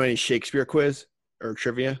do you know any Shakespeare quiz or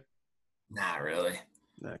trivia? Not really.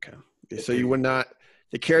 Okay. So you would not.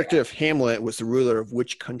 The character of Hamlet was the ruler of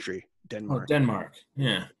which country? Denmark. Oh, Denmark.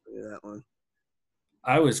 Yeah. That one.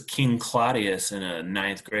 I was King Claudius in a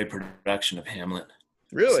 9th grade production of Hamlet.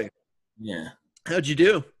 Really? Yeah. How'd you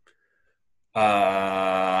do?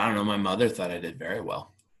 I don't know. My mother thought I did very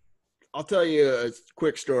well. I'll tell you a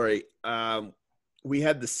quick story. We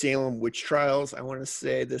had the Salem witch trials. I want to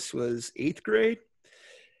say this was 8th grade.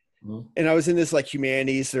 Mm-hmm. And I was in this like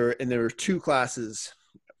humanities and there were 2 classes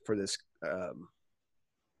for this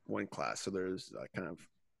one class. So there's kind of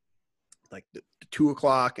like the 2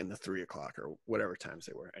 o'clock and the 3 o'clock or whatever times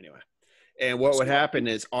they were anyway. And what would happen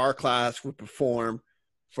is our class would perform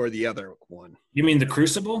for the other one. You mean the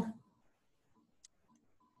Crucible?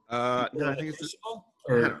 No, I think it's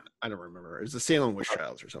I don't remember. It was the Salem Witch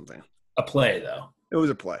Trials or something. A play, though. It was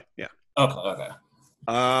a play. Yeah. Okay.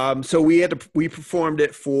 So we performed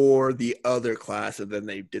it for the other class, and then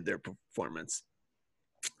they did their performance.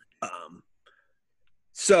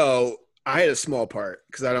 So I had a small part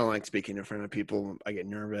because I don't like speaking in front of people. I get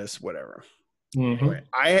nervous, whatever. Mm-hmm. Anyway,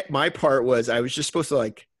 my part was I was just supposed to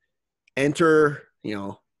like enter,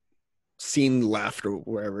 scene left or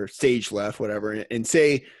wherever, stage left, whatever, and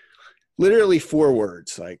say literally 4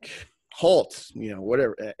 words like halt,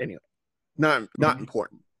 whatever. Anyway, not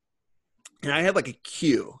important. And I had like a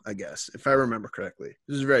cue, I guess, if I remember correctly.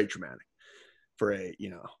 This is very dramatic for a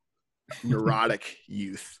neurotic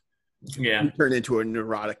youth. Yeah, turned into a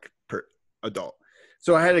neurotic adult.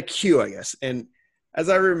 So I had a cue, I guess, and as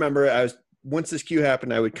I remember, once this cue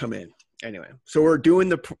happened, I would come in. Anyway, so we're doing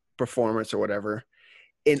the performance or whatever,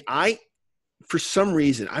 and for some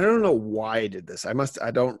reason, I don't know why I did this. I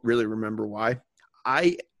don't really remember why.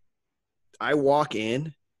 I walk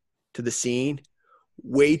in to the scene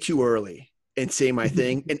way too early and say my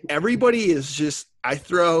thing, and everybody is just, I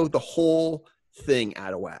throw the whole thing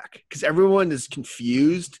out of whack because everyone is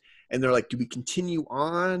confused and they're like, do we continue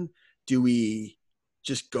on? Do we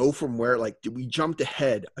just go from where, like, do we jump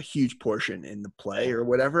ahead a huge portion in the play or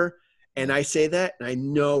whatever? And I say that, and I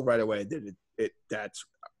know right away that that's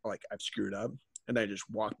like I've screwed up, and I just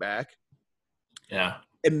walk back. Yeah.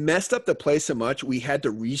 It messed up the play so much we had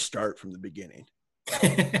to restart from the beginning.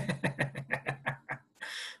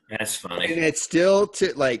 That's funny. And it's still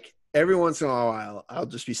like every once in a while I'll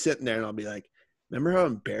just be sitting there and I'll be like, remember how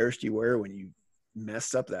embarrassed you were when you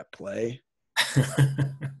messed up that play?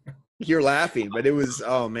 You're laughing, but it was,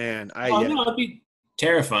 oh man. No, it'd be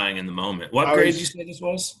terrifying in the moment. What grade did you say this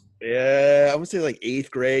was? Yeah, I would say like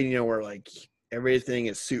 8th grade, where like everything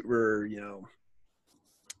is super,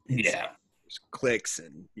 yeah, clicks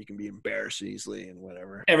and you can be embarrassed easily and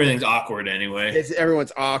whatever. Everything's awkward anyway.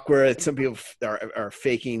 Everyone's awkward. Some people are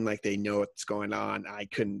faking like they know what's going on. I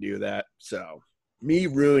couldn't do that. So me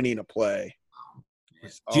ruining a play.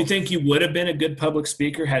 Do you think you would have been a good public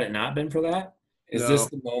speaker had it not been for that? Is this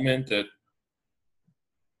the moment that?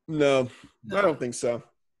 No, I don't think so.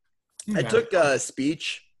 Okay. I took a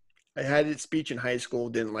speech. I had a speech in high school.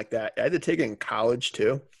 Didn't like that. I had to take it in college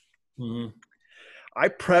too. Mm-hmm. I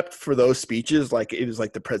prepped for those speeches like it was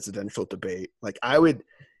like the presidential debate. Like I would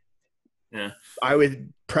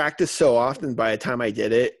practice so often. By the time I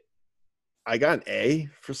did it, I got an A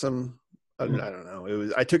for some. I don't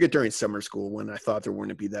know. I took it during summer school when I thought there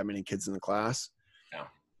wouldn't be that many kids in the class. Yeah.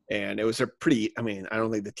 And it was I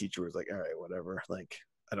don't think the teacher was like, all right, whatever. Like,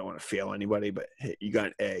 I don't want to fail anybody, but hey, you got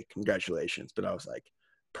an A. Congratulations. But I was like,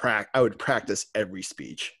 I would practice every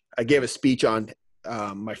speech. I gave a speech on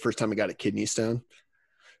my first time I got a kidney stone.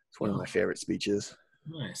 It's one of my favorite speeches.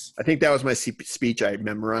 Nice. I think that was my speech I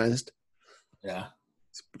memorized. Yeah.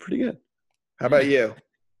 It's pretty good. How about you?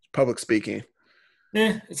 Public speaking.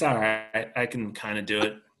 It's all right. I can kind of do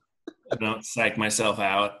it. I don't psych myself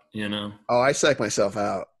out, Oh, I psych myself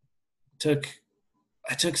out. I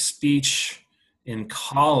took speech in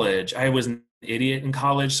college. I was an idiot in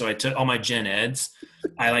college, so I took all my gen eds.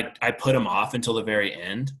 I put them off until the very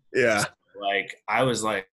end. Yeah. So, I was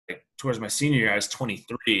towards my senior year, I was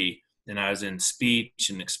 23, and I was in speech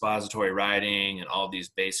and expository writing and all these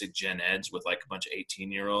basic gen eds with a bunch of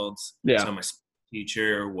 18-year-olds. Yeah. So my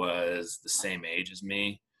teacher was the same age as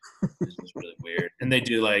me. It was really weird. And they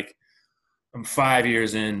do I'm 5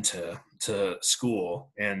 years into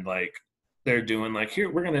school, and they're doing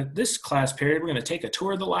here, this class period, we're gonna take a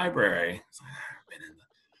tour of the library.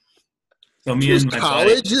 So me and my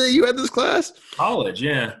college that you had this class? College,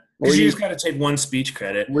 yeah. Because you just got to take one speech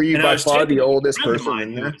credit. Were you by far the oldest person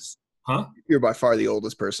in there? Huh? You're by far the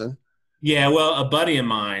oldest person. Yeah, well, a buddy of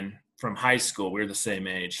mine from high school, we were the same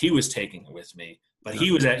age. He was taking it with me, but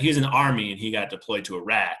he was in the Army, and he got deployed to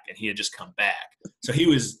Iraq, and he had just come back. So he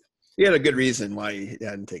had a good reason why he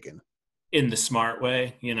hadn't taken. In the smart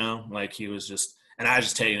way, he was just, and I was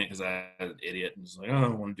just taking it because I was an idiot and was like, oh, I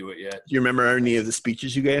don't want to do it yet. Do you remember any of the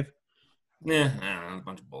speeches you gave? Yeah, I don't know, a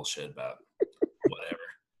bunch of bullshit about whatever.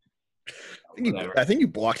 I think you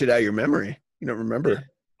blocked it out of your memory. You don't remember. Yeah.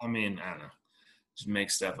 I don't know. Just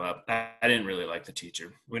make stuff up. I didn't really like the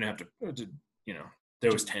teacher. We didn't have to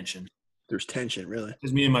there was tension. There's tension, really.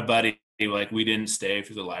 Because me and my buddy, we didn't stay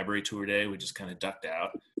through the library tour day. We just kind of ducked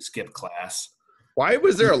out, skipped class. Why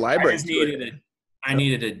was there a library tour? I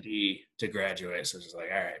needed a D to graduate, so I was just all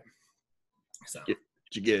right. So did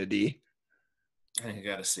you get a D? I think I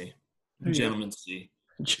got a C. Gentleman C.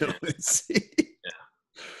 Gentleman C. Yeah.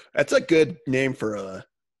 That's a good name for a,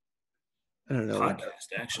 I don't know. Podcast,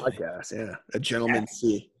 actually. Podcast, yeah. A Gentleman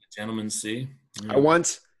C. Gentleman C. I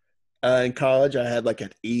once, in college, I had an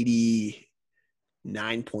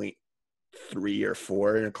 89.3 or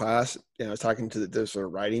 4 in a class. And I was talking to this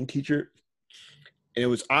writing teacher. And it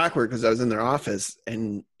was awkward because I was in their office.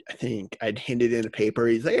 And I think I'd handed in a paper.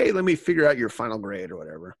 He's like, hey, let me figure out your final grade or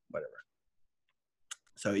whatever.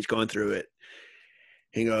 So he's going through it.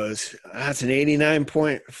 He goes, that's an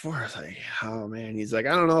 89.4. I was like, oh, man. He's like,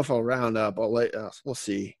 I don't know if I'll round up. We'll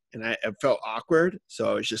see. And I felt awkward.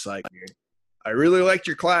 So I was just like, I really liked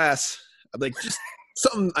your class. I'm just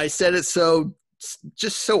something. I said it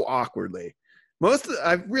just so awkwardly.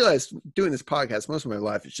 I've realized doing this podcast, most of my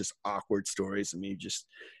life is just awkward stories. I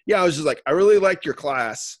was just like, I really liked your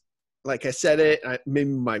class. Like I said it, maybe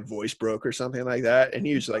my voice broke or something like that. And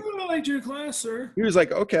he was like, I liked your class, sir. He was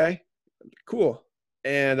like, okay, cool.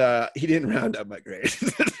 And he didn't round up my grade.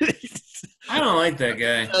 I don't like that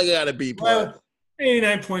guy. I got a B+. Well,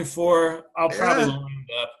 89.4. I'll probably round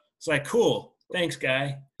up. It's like, cool. Thanks,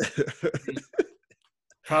 guy.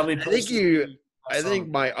 Probably. I think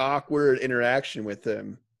my awkward interaction with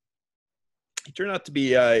him, he turned out to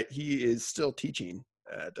be, he is still teaching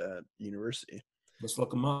at university. Let's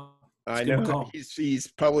look him up. I know. He's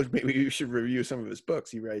published, maybe you should review some of his books.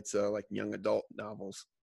 He writes young adult novels.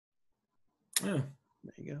 Yeah.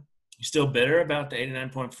 There you go. You still bitter about the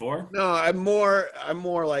 89.4? No, I'm more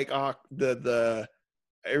like I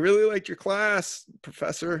really liked your class,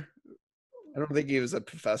 professor. I don't think he was a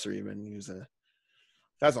professor even.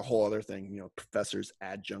 That's a whole other thing, professors,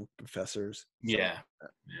 adjunct professors. So, yeah.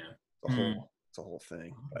 It's a whole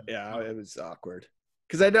thing. But yeah, it was awkward.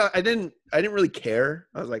 Because I didn't really care.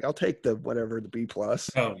 I was like, I'll take the B+. Oh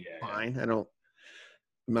yeah. Fine. I'm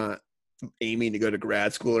not aiming to go to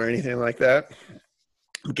grad school or anything like that.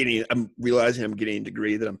 I'm realizing I'm getting a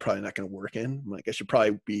degree that I'm probably not going to work in. I'm like, I should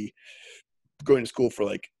probably be going to school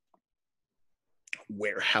for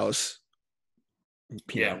warehouse.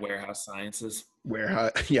 Warehouse sciences.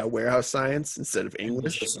 Warehouse science instead of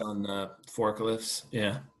English. Just on forklifts.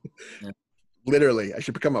 Yeah. Literally, I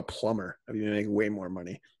should become a plumber. I'd be making way more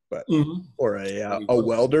money, but or a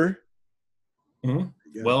welder.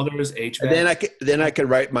 Mm-hmm. Welders, HVAC. And then I could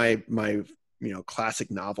write my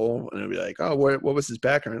classic novel, and it'd be like, oh, what was his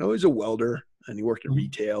background? Oh, he's a welder, and he worked in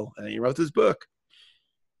retail, and he wrote this book.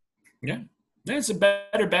 Yeah, that's a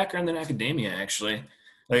better background than academia, actually.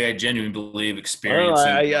 Like, I genuinely believe experience.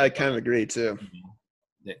 I kind of agree too.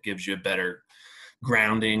 That gives you a better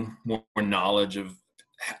grounding, more knowledge of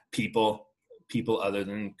people other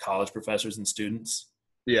than college professors and students.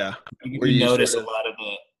 Yeah, you notice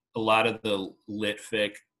a lot of the lit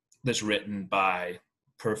fic that's written by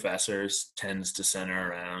professors tends to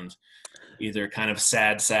center around either kind of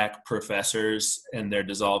sad sack professors and their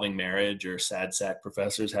dissolving marriage, or sad sack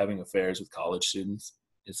professors having affairs with college students.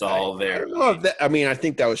 It's all there. I don't know if that. I mean, I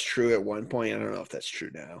think that was true at one point. I don't know if that's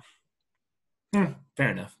true now.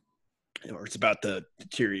 Fair enough. Or it's about the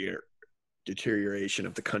deterioration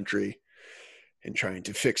of the country and trying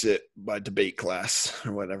to fix it by debate class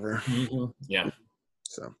or whatever. Mm-hmm. Yeah.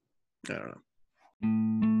 So I don't know.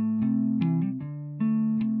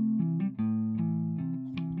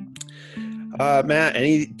 Matt,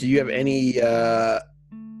 do you have any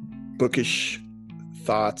bookish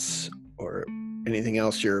thoughts or anything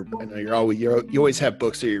else? I know you always have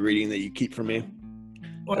books that you're reading that you keep from me.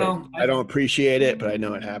 Well, I don't appreciate it, but I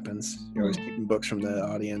know it happens. You're always keeping books from the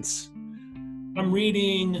audience. I'm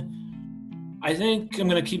reading. I think I'm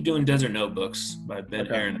going to keep doing Desert Notebooks by Ben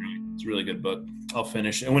Ehrenreich. It's a really good book. I'll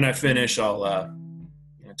finish, and when I finish, I'll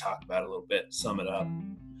talk about it a little bit, sum it up.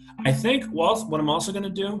 I think what I'm also going to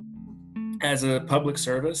do as a public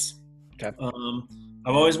service, I've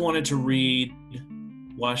always wanted to read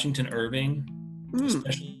Washington Irving,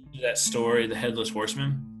 especially that story, The Headless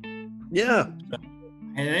Horseman. Yeah.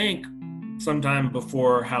 I think sometime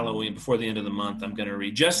before Halloween, before the end of the month, I'm going to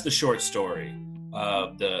read just the short story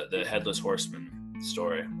of the Headless Horseman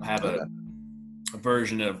story. I have a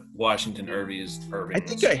version of Washington Irving's. I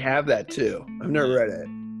think I have that too. I've never read it.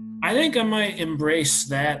 I think I might embrace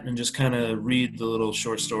that and just kind of read the little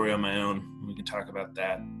short story on my own. We can talk about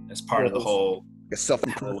that as part of the whole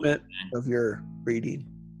self-improvement of your reading.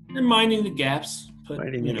 And minding the gaps.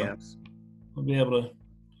 Minding the gaps. We'll be able to.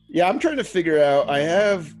 Yeah, I'm trying to figure out. I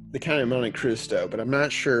have The Count of Monte Cristo, but I'm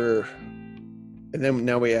not sure. And then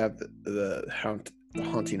now we have the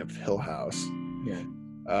Haunting of Hill House. Yeah.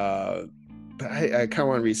 But I kind of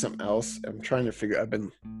want to read something else. I'm trying to figure. I've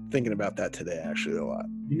been thinking about that today actually a lot.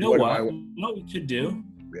 You know what we could do?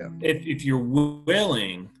 Yeah. If you're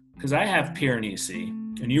willing, because I have Piranesi,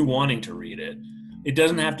 and you're wanting to read it. It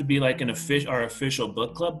doesn't have to be like our official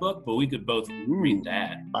book club book, but we could both read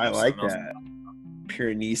that. I like that.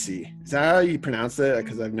 Piranesi. Is that how you pronounce it?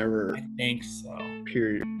 Because I've never. I think so.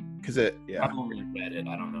 Because it. Yeah. I've only read it.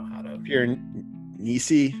 I don't know how to.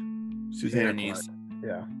 Piranesi. Susanna Clark.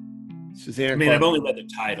 Yeah. Susanna. I mean, I've only read the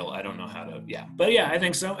title. I don't know how to. Yeah, but yeah, I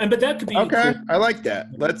think so. But that could be okay. Cool. I like that.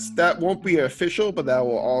 That won't be official, but that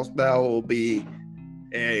will be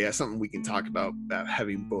something we can talk about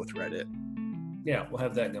having both read it. Yeah, we'll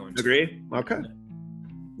have that going. Agree? Okay.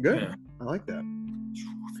 Good. Yeah. I like that.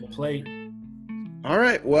 Full plate. All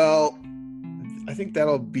right. Well, I think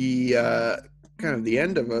that'll be kind of the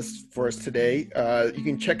end of for us today. You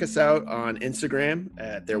can check us out on Instagram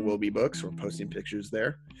at There Will Be Books. We're posting pictures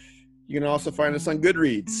there. You can also find us on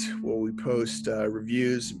Goodreads, where we post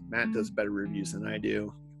reviews. Matt does better reviews than I do. You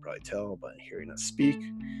can probably tell by hearing us speak.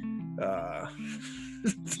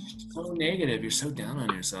 So negative. You're so down on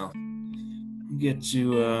yourself. Get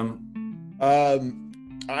you.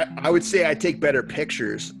 I would say I take better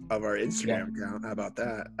pictures of our Instagram account. How about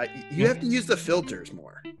that? You have to use the filters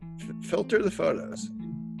more. Filter the photos.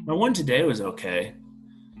 My one today was okay.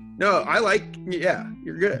 No,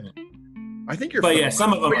 you're good. I think your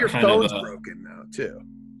some of them your phone's broken now too.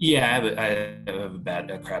 Yeah, I have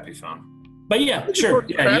a crappy phone. But yeah, sure.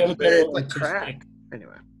 Yeah, you have a better crack.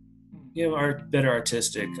 Anyway, you have a better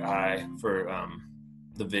artistic eye for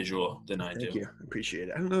the visual than I do. Thank you. I appreciate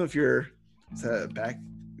it. I don't know if is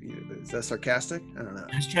that sarcastic? I don't know.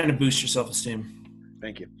 I'm just trying to boost your self-esteem.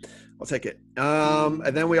 Thank you. I'll take it.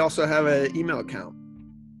 And then we also have an email account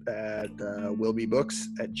at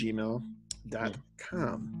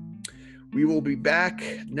willbebooks@gmail.com. We will be back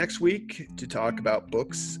next week to talk about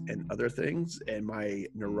books and other things and my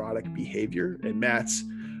neurotic behavior and Matt's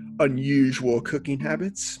unusual cooking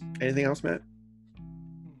habits. Anything else, Matt?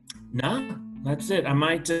 No, that's it. I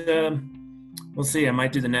might, we'll see. I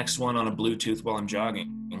might do the next one on a Bluetooth while I'm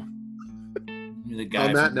jogging. The guy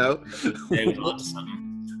on that note, we'll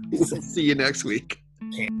see you next week.